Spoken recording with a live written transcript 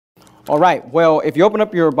All right, well, if you open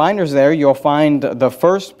up your binders there, you'll find the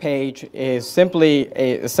first page is simply,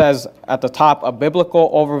 it says at the top, a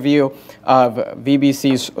biblical overview of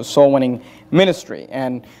VBC's soul winning ministry.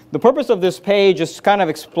 And the purpose of this page is to kind of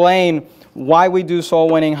explain why we do soul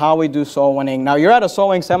winning, how we do soul winning. Now, you're at a soul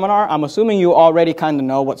winning seminar. I'm assuming you already kind of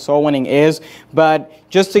know what soul winning is, but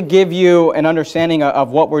just to give you an understanding of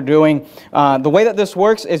what we're doing, the way that this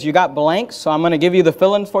works is you got blanks, so I'm going to give you the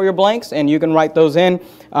fill-ins for your blanks, and you can write those in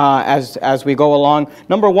as we go along.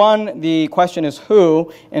 Number one, the question is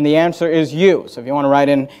who, and the answer is you. So if you want to write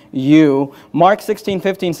in you. Mark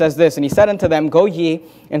 16:15 says this, and he said unto them, Go ye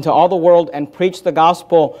into all the world and preach the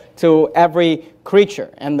gospel to every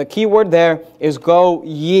creature. And the key word there is go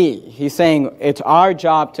ye. He's saying it's our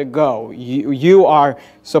job to go. You are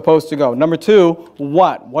supposed to go. Number two,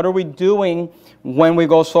 what? What are we doing when we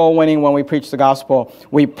go soul winning, when we preach the gospel?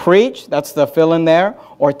 We preach, that's the fill in there,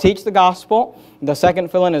 or teach the gospel. The second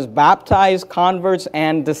fill in is baptize converts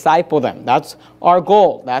and disciple them. That's our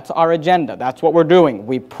goal. That's our agenda. That's what we're doing.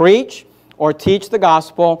 We preach or teach the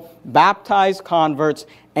gospel, baptize converts,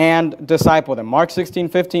 and disciple them. Mark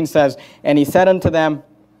 16:15 says, and he said unto them,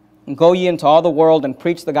 Go ye into all the world and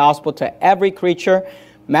preach the gospel to every creature.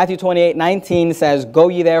 Matthew 28:19 says, Go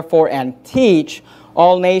ye therefore and teach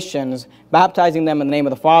all nations, baptizing them in the name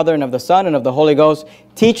of the Father and of the Son and of the Holy Ghost,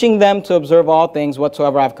 teaching them to observe all things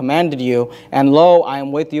whatsoever I have commanded you. And lo, I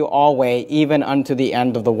am with you always, even unto the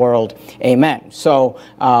end of the world. Amen. So,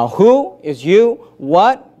 who is you?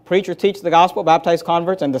 What? Preach or teach the gospel, baptize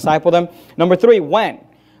converts, and disciple them. Number three, when?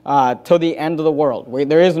 Till the end of the world.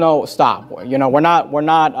 There is no stop. You know, we're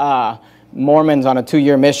not Mormons on a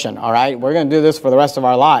 2-year mission, all right? We're going to do this for the rest of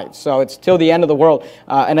our lives. So it's till the end of the world.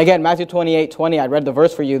 And again, Matthew 28:20, I read the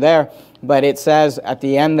verse for you there, but it says at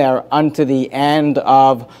the end there, unto the end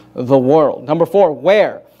of the world. Number four,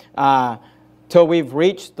 where? Till we've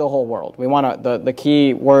reached the whole world. We want to, the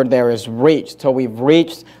key word there is reach, till we've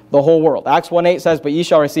reached the whole world. Acts 1:8 says, But ye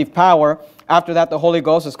shall receive power. After that the Holy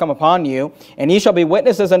Ghost has come upon you, and ye shall be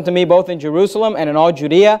witnesses unto me both in Jerusalem and in all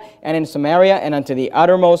Judea and in Samaria and unto the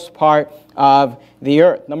uttermost part of the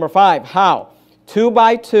earth. Number five, how? 2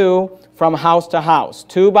 by 2 from house to house.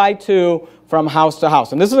 2 by 2 from house to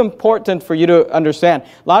house. And this is important for you to understand.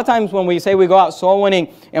 A lot of times when we say we go out soul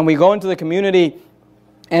winning and we go into the community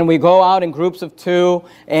and we go out in groups of 2,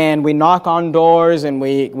 and we knock on doors, and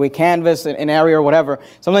we canvass an area or whatever.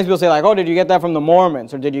 Sometimes people say like, oh, did you get that from the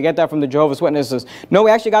Mormons? Or did you get that from the Jehovah's Witnesses? No, we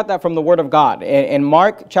actually got that from the Word of God. In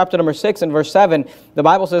Mark chapter number 6 and verse 7, the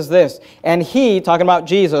Bible says this, And he, talking about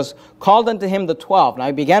Jesus, called unto him the 12. Now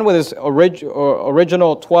he began with his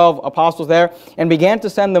original 12 apostles there, and began to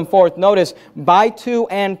send them forth, notice, by 2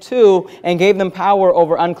 and 2, and gave them power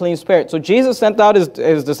over unclean spirits. So Jesus sent out his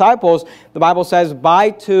disciples, the Bible says,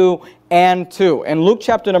 by 2 and 2. In Luke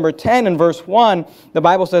chapter number 10 and verse 1, the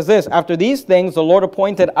Bible says this, After these things the Lord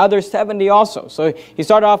appointed other 70 also. So he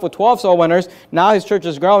started off with 12 soul winners. Now his church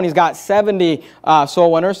has grown. He's got 70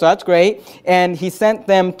 soul winners, so that's great. And he sent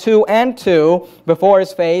them 2 and 2 before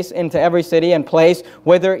his face into every city and place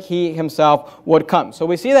whither he himself would come. So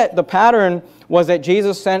we see that the pattern was that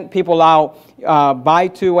Jesus sent people out by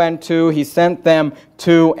 2 and 2. He sent them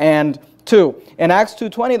 2 and 2. In Acts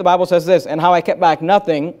 2:20, the Bible says this, And how I kept back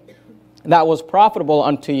nothing that was profitable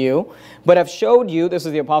unto you, but have showed you, this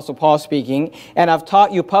is the Apostle Paul speaking, and have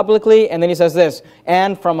taught you publicly, and then he says this,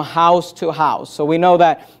 and from house to house. So we know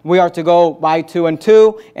that we are to go by 2 and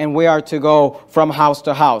 2, and we are to go from house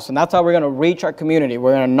to house. And that's how we're going to reach our community.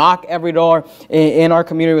 We're going to knock every door in our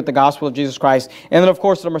community with the gospel of Jesus Christ. And then, of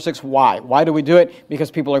course, number 6, why? Why do we do it?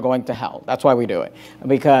 Because people are going to hell. That's why we do it.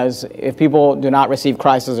 Because if people do not receive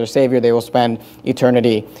Christ as their Savior, they will spend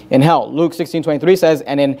eternity in hell. Luke 16:23 says,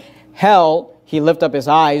 And in hell he lift up his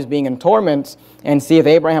eyes, being in torments, and seeth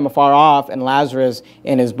Abraham afar off, and Lazarus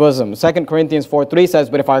in his bosom. 2 Corinthians 4:3 says,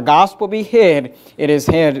 But if our gospel be hid, it is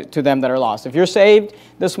hid to them that are lost. If you're saved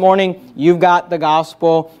this morning, you've got the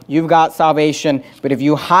gospel, you've got salvation. But if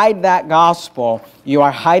you hide that gospel, you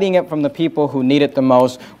are hiding it from the people who need it the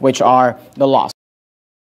most, which are the lost.